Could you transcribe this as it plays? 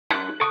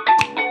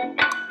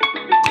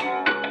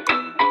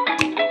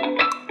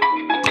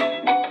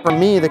For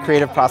me, the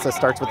creative process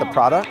starts with the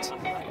product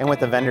and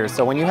with the vendors.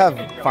 So when you have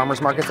farmers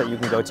markets that you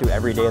can go to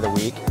every day of the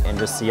week and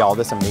just see all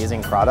this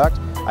amazing product,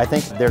 I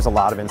think there's a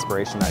lot of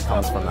inspiration that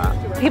comes from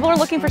that. People are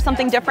looking for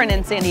something different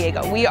in San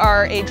Diego. We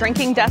are a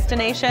drinking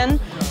destination.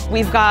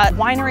 We've got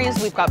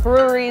wineries, we've got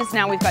breweries,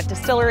 now we've got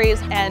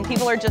distilleries, and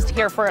people are just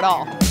here for it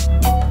all.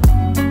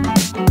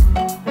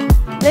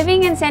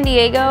 Living in San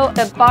Diego,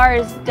 the bar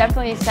is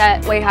definitely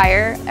set way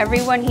higher.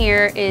 Everyone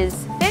here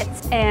is fit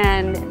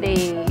and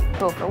they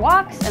go for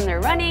walks and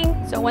they're running.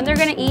 So when they're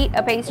gonna eat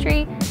a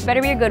pastry, it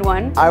better be a good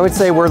one. I would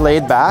say we're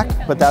laid back,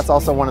 but that's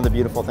also one of the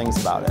beautiful things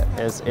about it,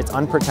 is it's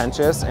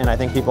unpretentious, and I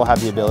think people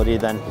have the ability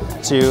then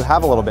to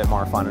have a little bit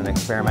more fun and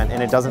experiment,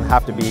 and it doesn't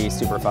have to be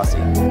super fussy.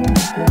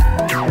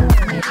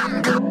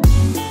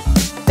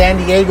 San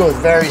Diego is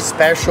very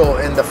special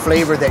in the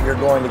flavor that you're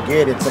going to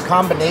get. It's a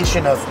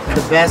combination of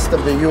the best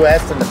of the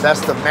US and the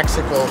best of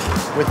Mexico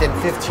within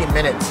 15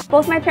 minutes.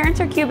 Both my parents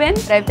are Cuban,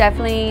 but I've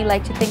definitely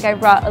like to think I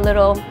brought a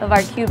little of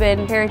our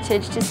Cuban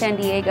heritage to San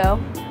Diego.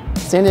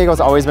 San Diego's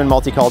always been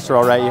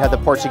multicultural, right? You had the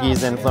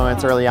Portuguese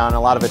influence early on, a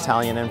lot of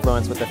Italian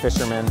influence with the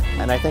fishermen,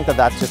 and I think that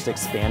that's just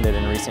expanded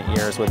in recent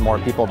years with more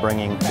people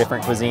bringing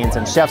different cuisines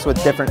and chefs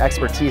with different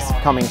expertise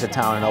coming to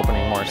town and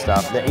opening more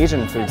stuff. The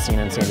Asian food scene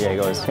in San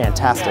Diego is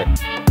fantastic.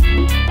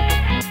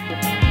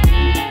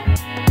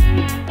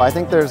 I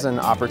think there's an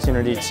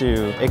opportunity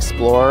to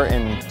explore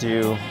and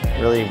do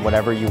really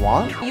whatever you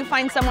want. You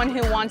find someone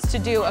who wants to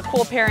do a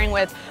cool pairing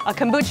with a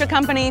kombucha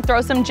company,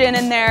 throw some gin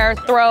in there,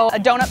 throw a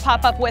donut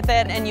pop-up with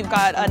it, and you've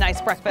got a nice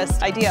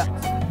breakfast idea.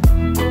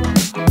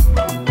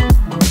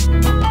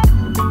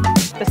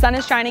 The sun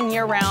is shining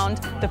year-round,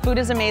 the food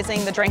is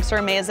amazing, the drinks are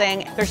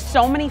amazing. There's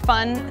so many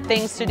fun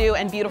things to do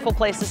and beautiful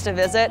places to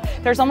visit.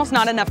 There's almost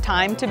not enough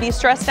time to be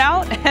stressed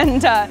out,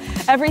 and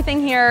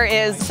everything here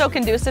is so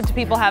conducive to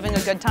people having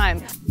a good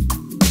time.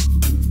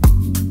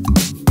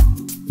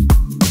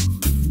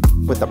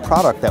 With the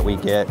product that we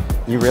get,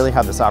 you really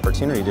have this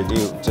opportunity to do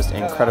just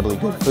incredibly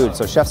good food.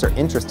 So chefs are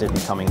interested in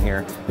coming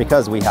here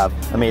because we have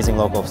amazing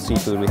local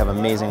seafood, we have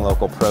amazing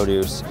local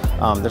produce.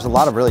 There's a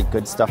lot of really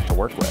good stuff to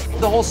work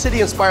with. The whole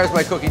city inspires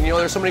my cooking. You know,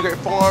 there's so many great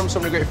farms, so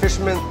many great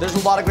fishermen. There's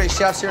a lot of great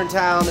chefs here in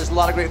town. There's a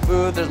lot of great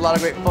food. There's a lot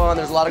of great fun.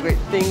 There's a lot of great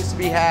things to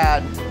be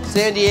had.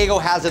 San Diego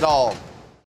has it all.